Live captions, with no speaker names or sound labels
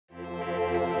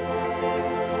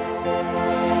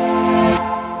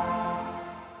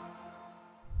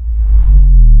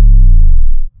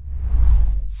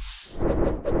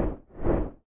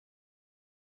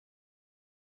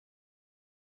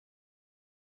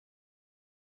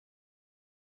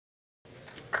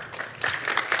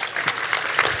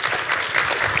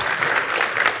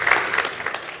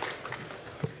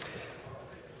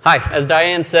Hi, as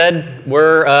Diane said,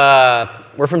 we're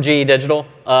from GE Digital,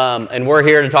 and we're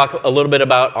here to talk a little bit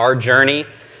about our journey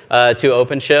to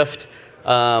OpenShift,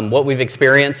 what we've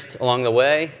experienced along the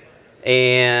way,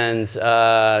 and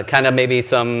kind of maybe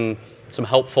some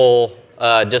helpful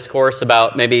discourse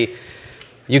about maybe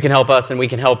you can help us and we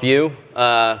can help you,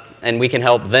 and we can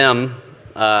help them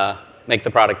make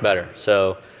the product better.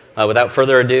 So without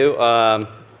further ado,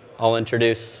 I'll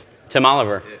introduce Tim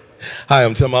Oliver. Hi,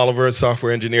 I'm Tim Oliver,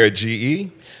 software engineer at GE.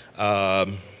 I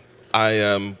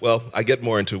get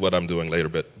more into what I'm doing later,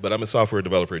 but I'm a software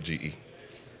developer at GE.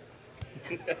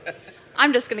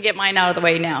 I'm just going to get mine out of the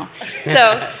way now.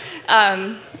 So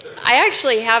I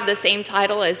actually have the same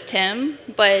title as Tim,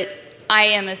 but I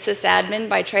am a sysadmin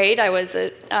by trade.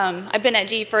 I've been at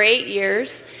GE for 8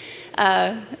 years.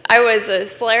 I was a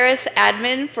Solaris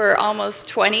admin for almost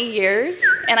 20 years,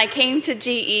 and I came to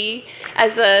GE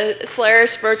as a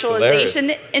Solaris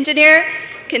virtualization engineer.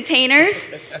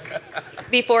 Containers,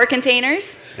 before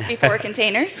containers.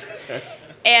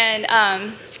 And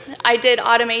I did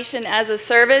automation as a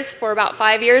service for about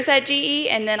 5 years at GE,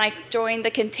 and then I joined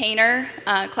the container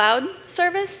cloud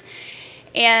service.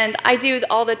 And I do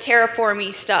all the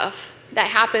terraforming stuff that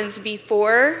happens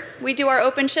before we do our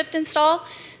OpenShift install.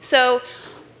 So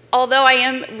although I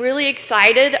am really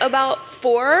excited about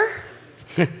 4,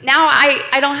 now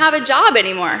I don't have a job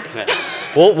anymore.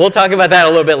 We'll talk about that a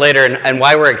little bit later and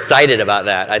why we're excited about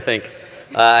that. I think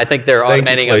they're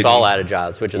automating us all out of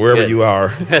jobs, which is wherever good. you are.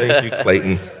 Thank you,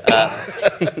 Clayton.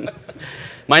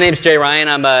 My name's Jay Ryan.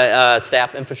 I'm a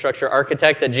staff infrastructure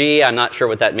architect at GE. I'm not sure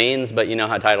what that means, but you know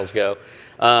how titles go.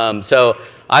 So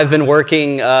I've been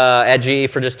working at GE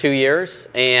for just 2 years,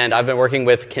 and I've been working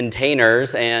with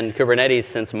containers and Kubernetes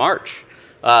since March.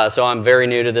 So I'm very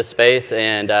new to this space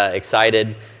and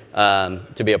excited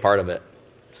to be a part of it.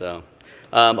 So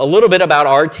a little bit about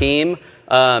our team.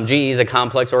 GE is a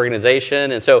complex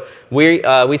organization, and so we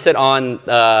sit on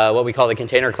what we call the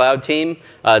Container Cloud team.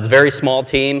 It's a very small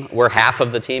team. We're half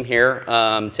of the team here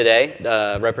today,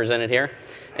 represented here.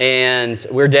 And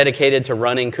we're dedicated to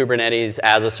running Kubernetes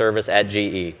as a service at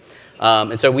GE.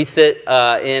 And so we sit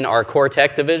in our core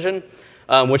tech division,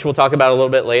 which we'll talk about a little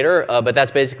bit later, but that's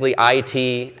basically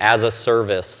IT as a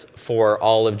service for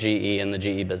all of GE and the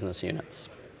GE business units.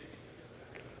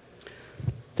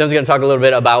 Tim's going to talk a little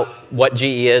bit about what GE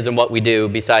is and what we do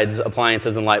besides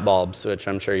appliances and light bulbs, which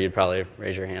I'm sure you'd probably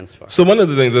raise your hands for. So one of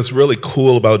the things that's really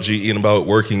cool about GE and about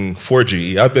working for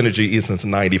GE, I've been at GE since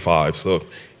 '95, so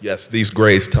yes, these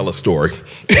grays tell a story.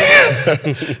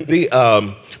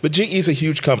 But GE is a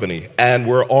huge company, and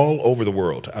we're all over the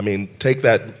world. I mean, take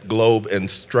that globe and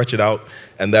stretch it out,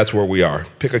 and that's where we are.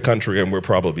 Pick a country, and we're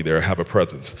probably there, have a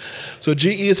presence. So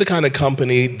GE is the kind of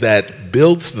company that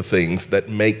builds the things that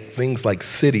make things like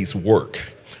cities work.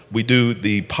 We do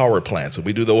the power plants, and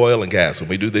we do the oil and gas, and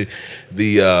we do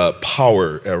the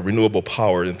power, renewable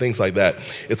power, and things like that.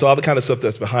 It's all the kind of stuff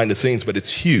that's behind the scenes, but it's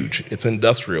huge. It's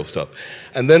industrial stuff.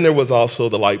 And then there was also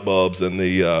the light bulbs and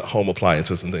the home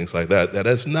appliances and things like that that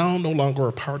is now no longer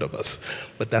a part of us.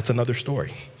 But that's another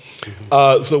story.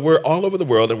 So we're all over the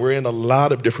world, and we're in a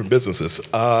lot of different businesses.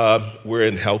 We're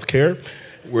in healthcare.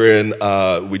 We're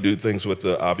in, we do things with,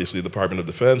 obviously, the Department of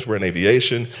Defense. We're in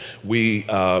aviation. We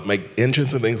make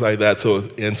engines and things like that. So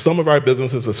in some of our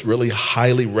businesses, it's really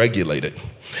highly regulated.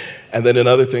 And then in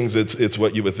other things, it's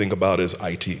what you would think about as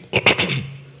IT.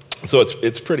 So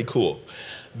it's pretty cool.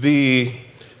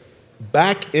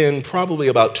 Back in probably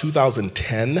about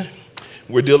 2010,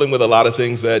 we're dealing with a lot of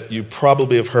things that you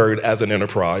probably have heard as an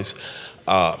enterprise.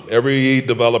 Every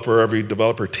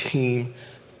developer team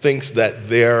thinks that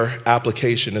their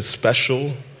application is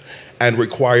special and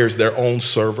requires their own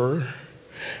server.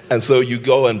 And so you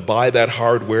go and buy that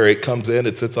hardware, it comes in,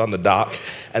 it sits on the dock,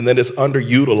 and then it's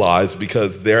underutilized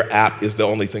because their app is the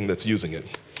only thing that's using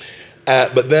it.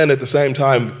 But then at the same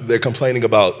time, they're complaining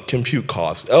about compute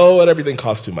costs. Oh, everything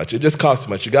costs too much. It just costs too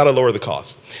much. You got to lower the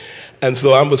cost. And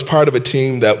so I was part of a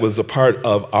team that was a part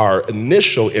of our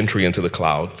initial entry into the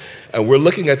cloud. And we're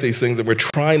looking at these things and we're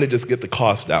trying to just get the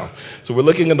cost down. So we're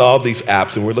looking at all these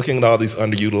apps and we're looking at all these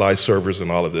underutilized servers and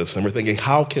all of this. And we're thinking,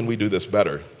 how can we do this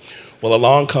better? Well,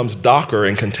 along comes Docker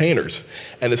and containers.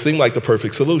 And it seemed like the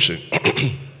perfect solution.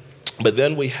 But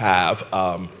then we have,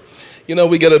 you know,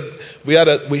 we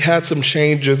had some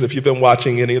changes. If you've been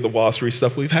watching any of the Wall Street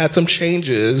stuff, we've had some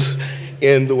changes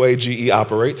in the way GE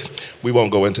operates. We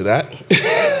won't go into that.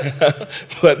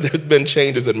 But there's been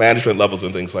changes at management levels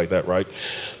and things like that, right?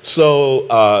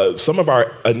 So some of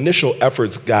our initial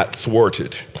efforts got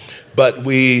thwarted But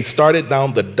we started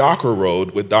down the Docker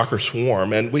road with Docker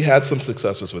Swarm, and we had some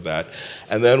successes with that.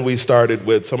 And then we started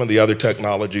with some of the other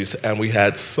technologies, and we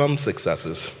had some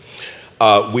successes.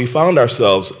 We found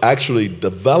ourselves actually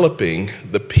developing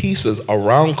the pieces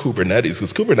around Kubernetes,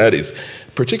 because Kubernetes,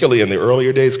 particularly in the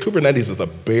earlier days, Kubernetes is a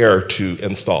bear to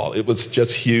install. It was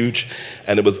just huge,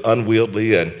 and it was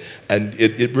unwieldy, and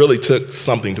it really took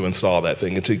something to install that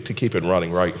thing and to keep it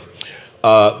running right.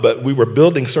 But we were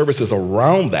building services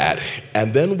around that,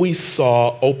 and then we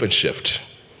saw OpenShift.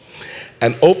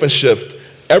 And OpenShift,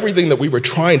 everything that we were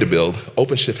trying to build,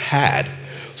 OpenShift had.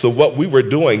 So what we were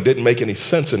doing didn't make any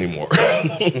sense anymore.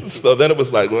 So then it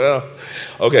was like, well,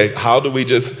 okay, how do we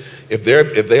just, if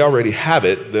they already have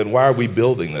it, then why are we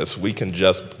building this? We can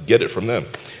just get it from them.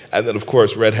 And then, of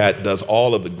course, Red Hat does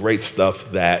all of the great stuff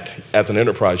that, as an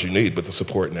enterprise, you need with the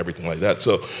support and everything like that.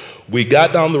 So we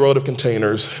got down the road of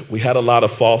containers. We had a lot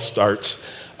of false starts,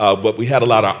 but we had a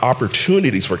lot of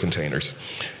opportunities for containers.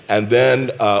 And then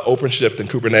OpenShift and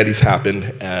Kubernetes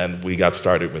happened, and we got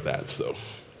started with that.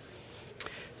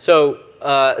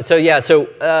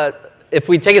 If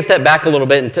we take a step back a little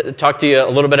bit and talk to you a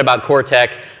little bit about core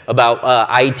tech, about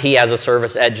IT as a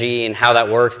service at GE and how that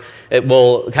works, it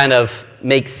will kind of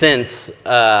make sense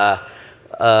about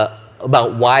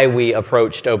why we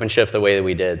approached OpenShift the way that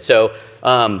we did. So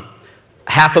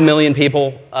 500,000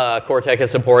 people core tech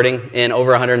is supporting in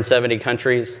over 170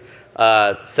 countries,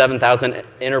 7,000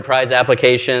 enterprise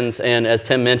applications, and as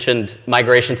Tim mentioned,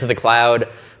 migration to the cloud,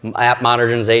 app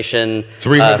modernization.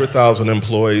 300,000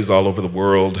 employees all over the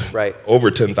world. Right.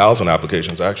 Over 10,000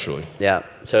 applications, actually. Yeah.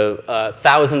 So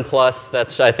 1,000 plus.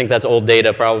 I think that's old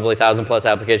data. Probably 1,000 plus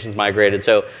applications migrated.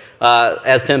 So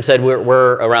as Tim said,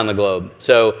 we're around the globe.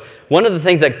 So one of the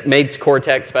things that makes core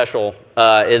tech special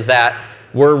is that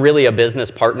we're really a business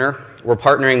partner. We're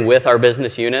partnering with our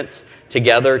business units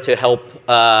together to help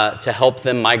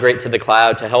them migrate to the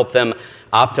cloud, to help them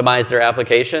optimize their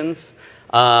applications.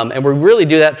 And we really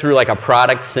do that through like a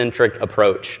product-centric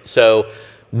approach. So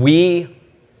we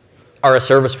are a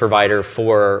service provider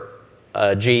for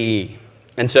GE.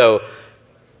 And so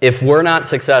if we're not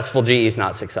successful, GE's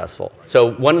not successful.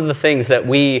 So one of the things that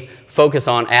we focus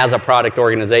on as a product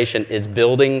organization is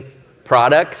building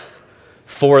products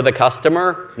for the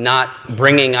customer, not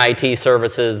bringing IT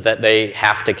services that they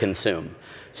have to consume.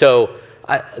 So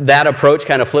that approach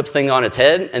kind of flips things on its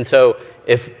head. And so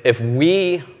if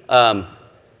we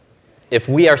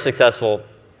are successful,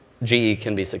 GE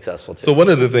can be successful too. So one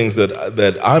of the things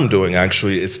that I'm doing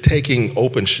actually is taking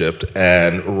OpenShift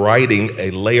and writing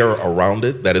a layer around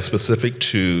it that is specific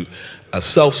to a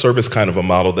self-service kind of a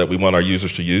model that we want our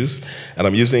users to use. And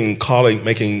I'm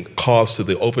making calls to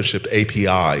the OpenShift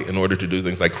API in order to do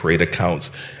things like create accounts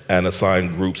and assign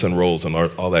groups and roles and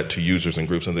all that to users and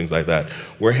groups and things like that.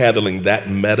 We're handling that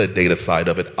metadata side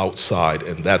of it outside,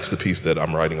 and that's the piece that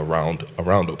I'm writing around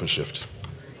OpenShift.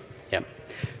 Yep.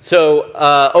 So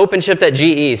OpenShift at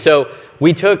GE. So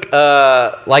we took,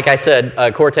 like I said,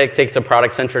 core tech takes a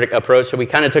product-centric approach. So we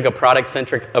kind of took a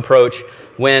product-centric approach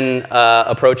when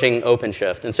approaching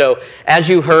OpenShift. And so as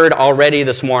you heard already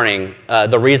this morning,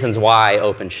 the reasons why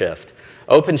OpenShift.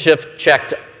 OpenShift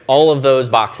checked all of those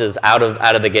boxes out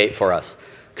of the gate for us.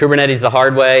 Kubernetes the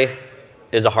hard way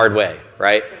is a hard way,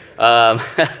 right?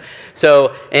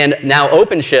 So, and now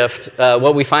OpenShift,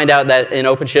 what we find out that in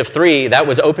OpenShift 3, that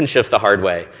was OpenShift the hard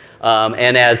way.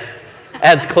 And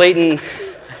as Clayton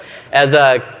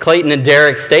and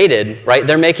Derek stated, right,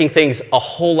 they're making things a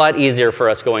whole lot easier for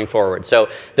us going forward. So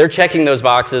they're checking those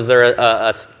boxes. They're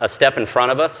a step in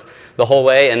front of us the whole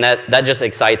way, and that just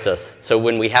excites us. So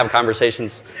when we have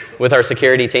conversations with our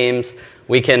security teams,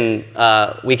 we can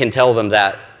tell them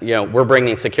that, you know, we're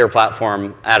bringing secure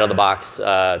platform out of the box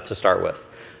to start with.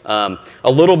 A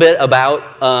little bit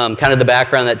about kind of the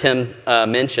background that Tim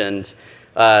mentioned.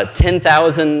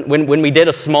 10,000, when we did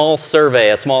a small survey,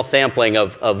 a small sampling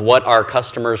of what our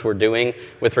customers were doing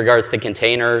with regards to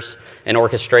containers and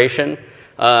orchestration,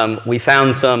 we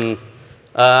found some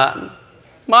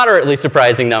moderately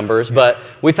surprising numbers, but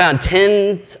we found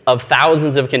tens of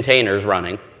thousands of containers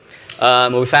running.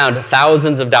 We found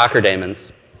thousands of Docker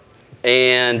daemons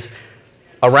and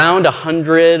around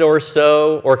 100 or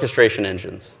so orchestration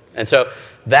engines. And so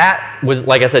that was,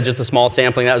 like I said, just a small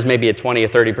sampling. That was maybe a 20 or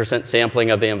 30%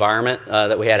 sampling of the environment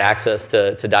that we had access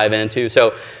to dive into.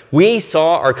 So we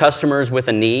saw our customers with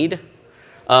a need,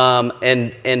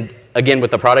 and again,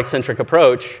 with the product-centric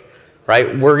approach,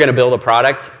 right, we're going to build a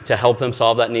product to help them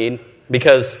solve that need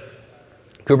because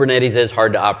Kubernetes is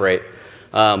hard to operate.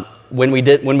 When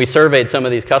we surveyed some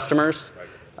of these customers,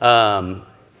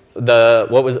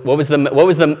 what was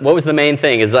the main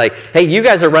thing? Is like, hey, you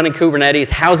guys are running Kubernetes.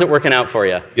 How's it working out for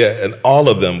you? Yeah, and all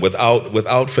of them,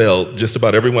 without fail, just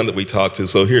about everyone that we talked to.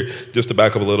 So here, just to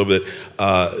back up a little bit,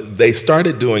 they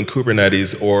started doing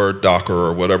Kubernetes or Docker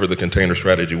or whatever the container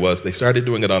strategy was. They started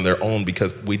doing it on their own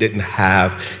because we didn't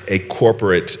have a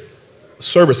corporate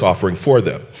service offering for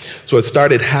them. So it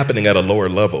started happening at a lower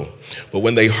level. But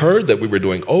when they heard that we were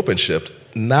doing OpenShift,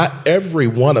 not every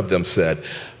one of them said,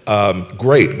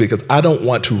 great, because I don't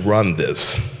want to run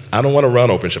this. I don't want to run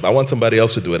OpenShift. I want somebody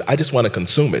else to do it. I just want to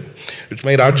consume it, which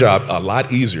made our job a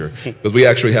lot easier because we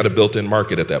actually had a built-in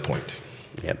market at that point.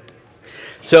 Yep.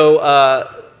 So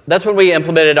that's when we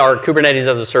implemented our Kubernetes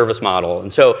as a service model.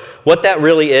 And so what that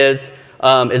really is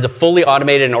a fully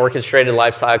automated and orchestrated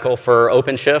lifecycle for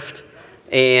OpenShift.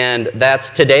 And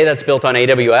today that's built on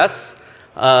AWS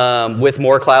with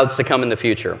more clouds to come in the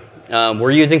future.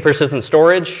 We're using persistent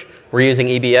storage. We're using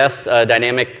EBS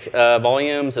dynamic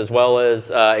volumes, as well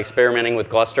as experimenting with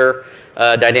cluster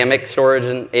dynamic storage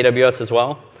in AWS as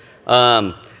well.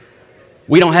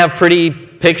 We don't have pretty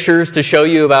pictures to show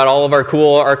you about all of our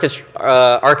cool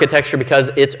architecture because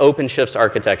it's OpenShift's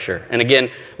architecture. And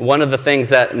again, one of the things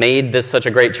that made this such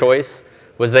a great choice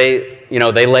was they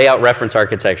lay out reference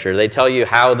architecture. They tell you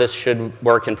how this should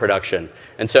work in production.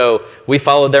 And so we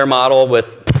followed their model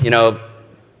with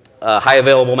high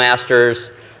available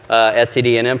masters,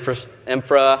 etcd and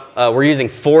infra. We're using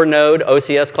 4-node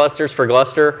OCS clusters for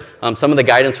Gluster. Some of the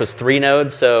guidance was 3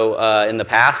 nodes in the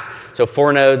past. So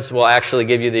 4 nodes will actually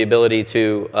give you the ability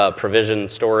to provision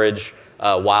storage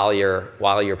while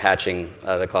you're patching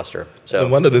the cluster. So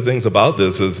and one of the things about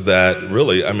this is that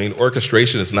really, I mean,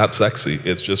 orchestration is not sexy.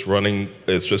 It's just running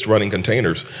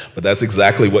containers. But that's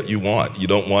exactly what you want. You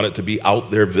don't want it to be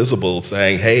out there visible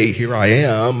saying, hey, here I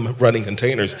am running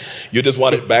containers. You just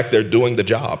want it back there doing the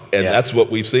job. And that's what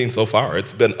we've seen so far.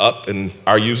 It's been up and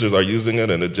our users are using it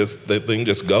and the thing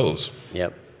just goes.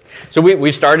 Yep. So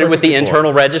we started with the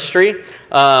internal registry,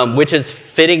 which is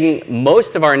fitting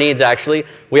most of our needs, actually.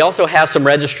 We also have some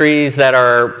registries that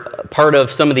are part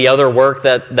of some of the other work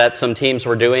that some teams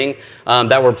were doing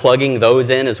that we're plugging those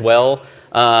in as well.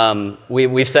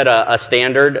 We've set a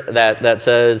standard that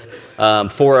says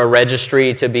for a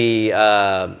registry to be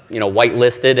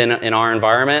whitelisted in our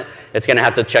environment, it's going to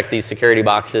have to check these security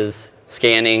boxes,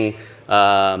 scanning,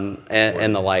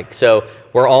 and the like. So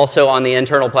we're also on the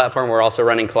internal platform. We're also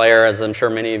running Claire, as I'm sure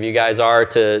many of you guys are,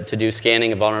 to do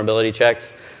scanning and vulnerability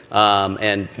checks.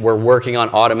 And we're working on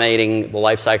automating the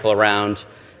lifecycle around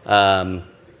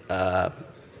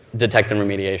detect and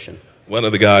remediation. One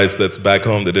of the guys that's back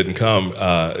home that didn't come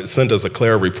sent us a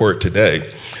Claire report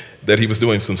today that he was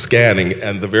doing some scanning,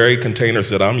 and the very containers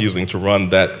that I'm using to run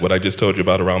what I just told you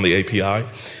about around the API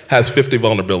has 50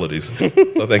 vulnerabilities.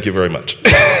 So thank you very much.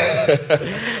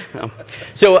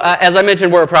 So as I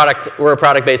mentioned, we're a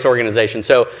product-based organization.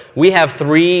 So we have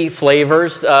 3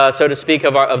 flavors, so to speak,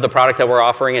 of the product that we're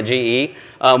offering at GE.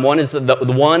 One is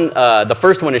the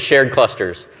first one is shared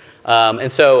clusters.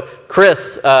 And so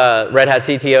Chris, Red Hat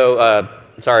CTO,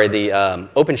 the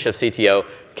OpenShift CTO,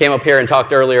 came up here and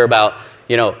talked earlier about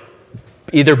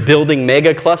either building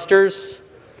mega clusters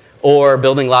or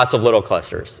building lots of little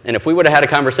clusters. And if we would have had a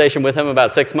conversation with him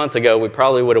about 6 months ago, we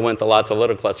probably would have went the lots of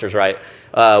little clusters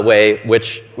way,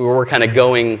 which we were kind of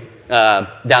going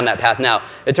down that path now.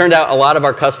 It turned out a lot of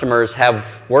our customers have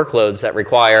workloads that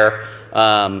require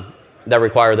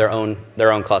their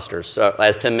own clusters. So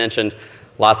as Tim mentioned,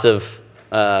 lots of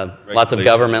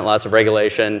government, lots of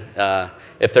regulation.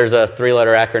 If there's a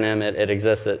 3-letter acronym, it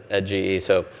exists at GE.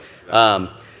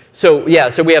 So we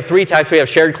have 3 types. We have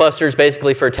shared clusters,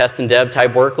 basically for test and dev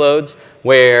type workloads,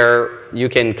 where you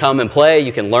can come and play,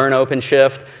 you can learn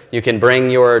OpenShift, you can bring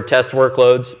your test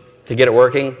workloads to get it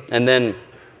working, and then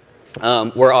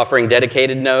we're offering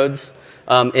dedicated nodes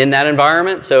in that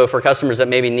environment. So for customers that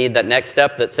maybe need that next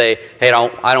step, that say, hey,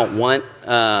 I don't want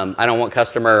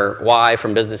customer Y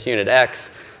from business unit X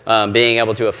being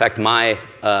able to affect my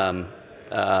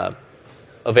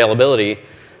availability.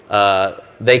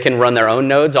 They can run their own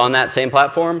nodes on that same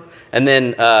platform, and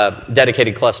then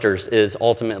dedicated clusters is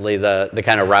ultimately the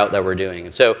kind of route that we're doing.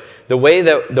 And so the way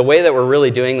that we're really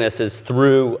doing this is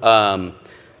through automating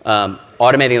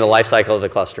the lifecycle of the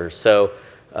clusters. So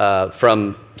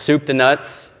from soup to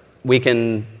nuts, we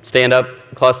can stand up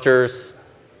clusters,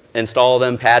 install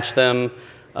them, patch them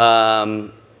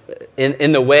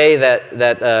in the way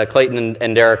that Clayton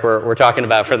and Derek were talking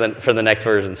about for the next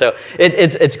version. So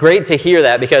it's great to hear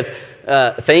that, because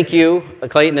thank you,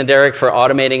 Clayton and Derek, for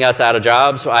automating us out of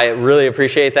jobs. I really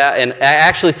appreciate that, and I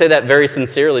actually say that very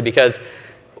sincerely, because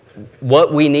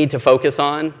what we need to focus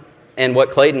on and what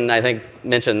Clayton, I think,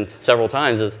 mentioned several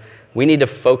times is we need to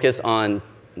focus on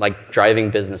like driving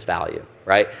business value,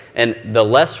 right? And the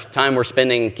less time we're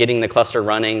spending getting the cluster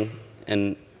running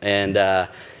and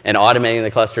automating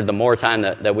the cluster, the more time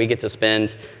that we get to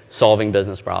spend solving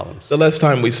business problems. The less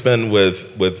time we spend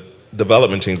with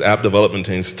development teams, app development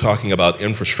teams, talking about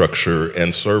infrastructure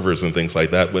and servers and things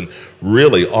like that, when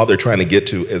really all they're trying to get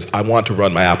to is, I want to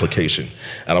run my application,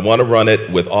 and I want to run it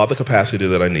with all the capacity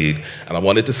that I need, and I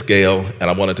want it to scale, and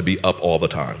I want it to be up all the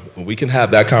time. When we can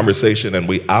have that conversation and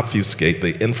we obfuscate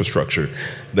the infrastructure,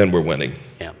 then we're winning.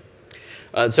 Yeah.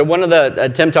 So one of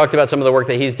the, Tim talked about some of the work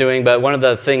that he's doing, but one of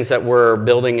the things that we're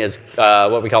building is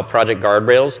what we call project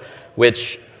guardrails,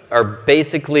 which are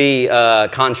basically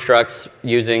constructs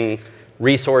using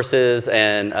resources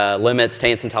and limits,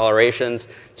 taints, and tolerations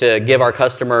to give our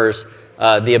customers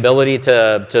the ability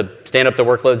to stand up the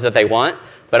workloads that they want,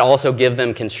 but also give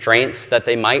them constraints that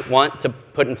they might want to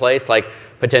put in place, like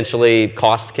potentially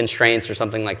cost constraints or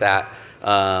something like that,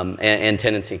 and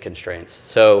tenancy constraints.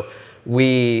 So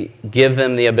we give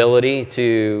them the ability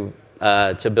to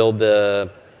build their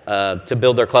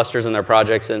clusters and their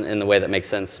projects in the way that makes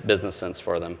sense, business sense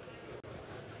for them.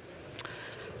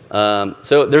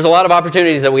 So there's a lot of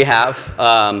opportunities that we have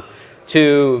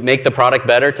to make the product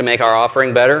better, to make our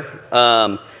offering better.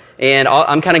 And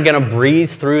I'm kind of going to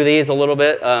breeze through these a little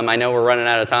bit. I know we're running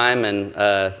out of time, and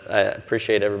I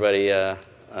appreciate everybody.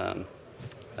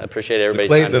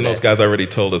 Clayton and those guys already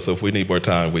told us, so if we need more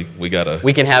time, we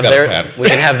can have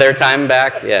their time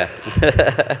back. Yeah.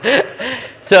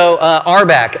 So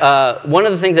RBAC, one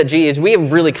of the things at GE is we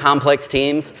have really complex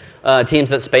teams, teams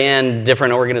that span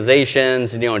different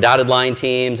organizations, dotted line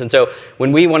teams. And so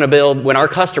when our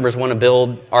customers want to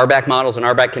build RBAC models and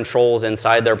RBAC controls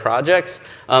inside their projects,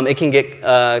 it can get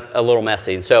a little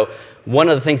messy. And so one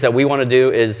of the things that we want to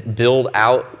do is build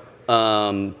out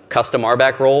custom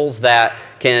RBAC roles that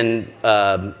can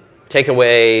take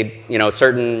away,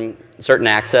 certain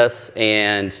access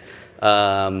and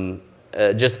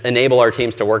just enable our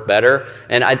teams to work better.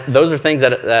 And those are things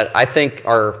that I think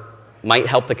might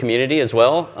help the community as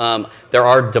well. There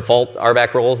are default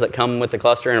RBAC roles that come with the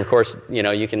cluster, and of course,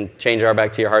 you can change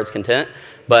RBAC to your heart's content.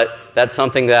 But that's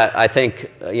something that I think,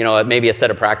 maybe a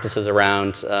set of practices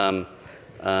around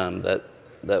that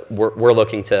we're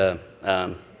looking to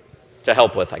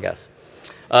help with, I guess.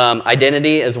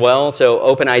 Identity as well. So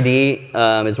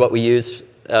OpenID is what we use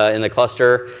in the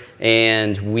cluster,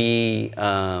 and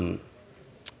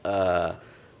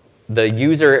the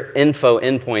user info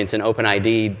endpoints in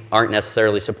OpenID aren't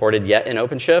necessarily supported yet in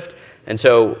OpenShift, and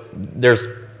so there's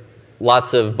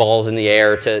lots of balls in the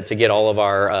air to get all of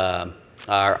our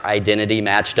identity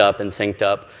matched up and synced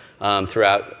up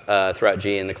throughout GE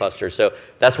in the cluster. So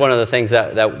that's one of the things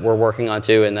that we're working on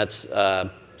too, and that's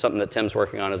something that Tim's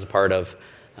working on as a part of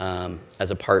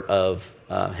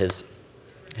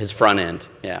his front end.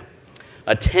 Yeah,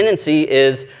 a tenancy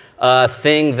is a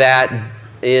thing that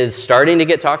is starting to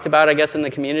get talked about, I guess, in the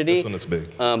community. This one is big.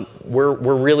 We're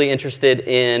really interested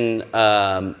in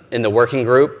the working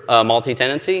group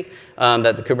multi-tenancy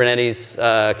that the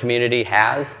Kubernetes community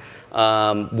has.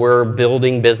 We're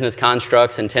building business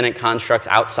constructs and tenant constructs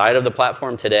outside of the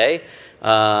platform today,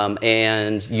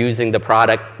 and using the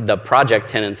project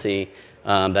tenancy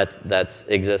that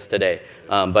exists today.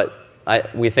 But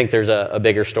we think there's a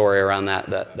bigger story around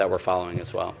that we're following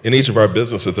as well. In each of our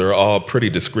businesses, they're all pretty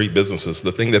discrete businesses.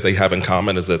 The thing that they have in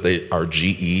common is that they are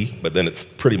GE, but then it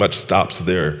pretty much stops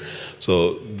there.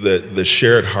 So the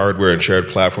shared hardware and shared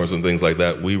platforms and things like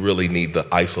that, we really need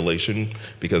the isolation,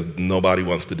 because nobody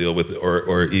wants to deal with,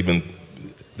 or even,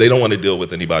 they don't want to deal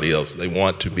with anybody else. They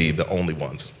want to be the only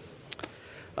ones.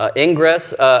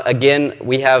 Ingress, again,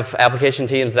 we have application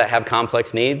teams that have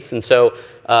complex needs, and so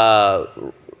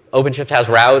OpenShift has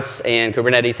routes and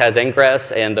Kubernetes has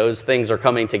ingress, and those things are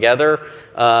coming together.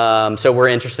 So we're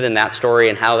interested in that story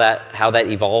and how that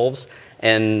evolves,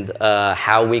 and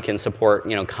how we can support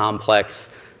complex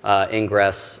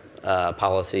ingress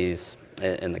policies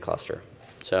in the cluster.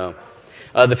 So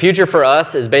the future for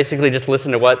us is basically just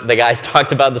listen to what the guys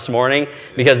talked about this morning,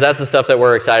 because that's the stuff that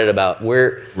we're excited about.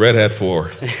 Red Hat 4,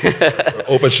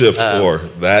 OpenShift 4.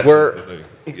 That is the thing.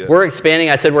 Yeah. We're expanding.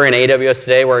 I said we're in AWS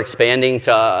today. We're expanding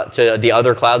to the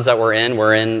other clouds that we're in.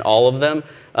 We're in all of them.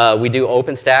 We do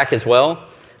OpenStack as well.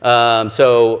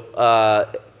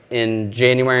 In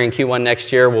January and Q1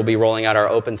 next year, we'll be rolling out our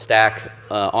OpenStack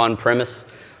on-premise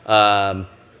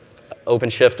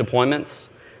OpenShift deployments,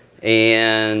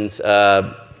 and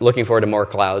looking forward to more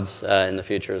clouds in the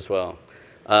future as well.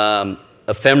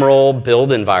 Ephemeral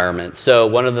build environment. So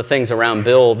one of the things around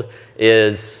build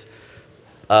is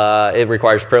it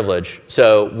requires privilege.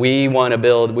 So we want to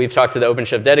build, we've talked to the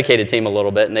OpenShift dedicated team a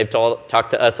little bit, and they've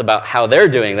talked to us about how they're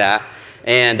doing that,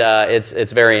 and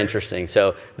it's very interesting.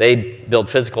 So they build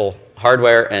physical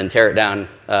hardware and tear it down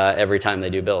every time they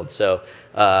do build. So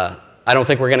I don't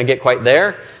think we're going to get quite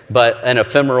there, but an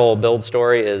ephemeral build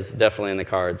story is definitely in the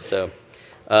cards. So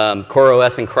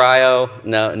CoreOS and Cryo,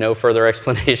 no further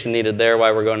explanation needed there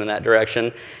why we're going in that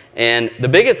direction. And the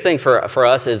biggest thing for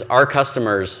us is our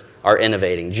customers are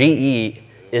innovating. GE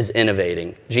is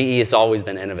innovating. GE has always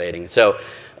been innovating. So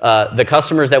the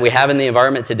customers that we have in the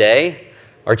environment today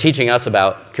are teaching us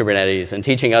about Kubernetes and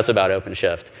teaching us about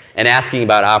OpenShift and asking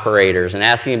about operators and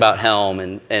asking about Helm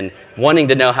and wanting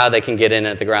to know how they can get in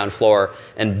at the ground floor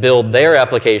and build their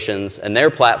applications and their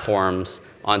platforms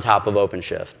on top of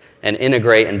OpenShift and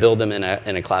integrate and build them in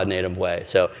a cloud-native way.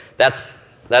 So that's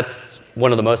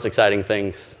one of the most exciting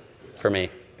things for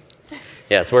me.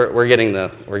 Yes, we're getting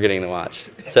the watch.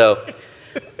 So,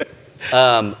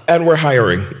 and we're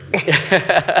hiring.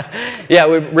 Yeah,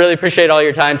 we really appreciate all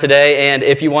your time today. And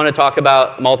if you want to talk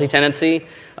about multi-tenancy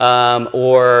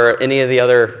or any of the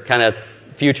other kind of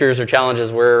futures or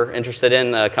challenges we're interested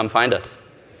in, come find us.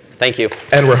 Thank you.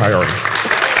 And we're hiring.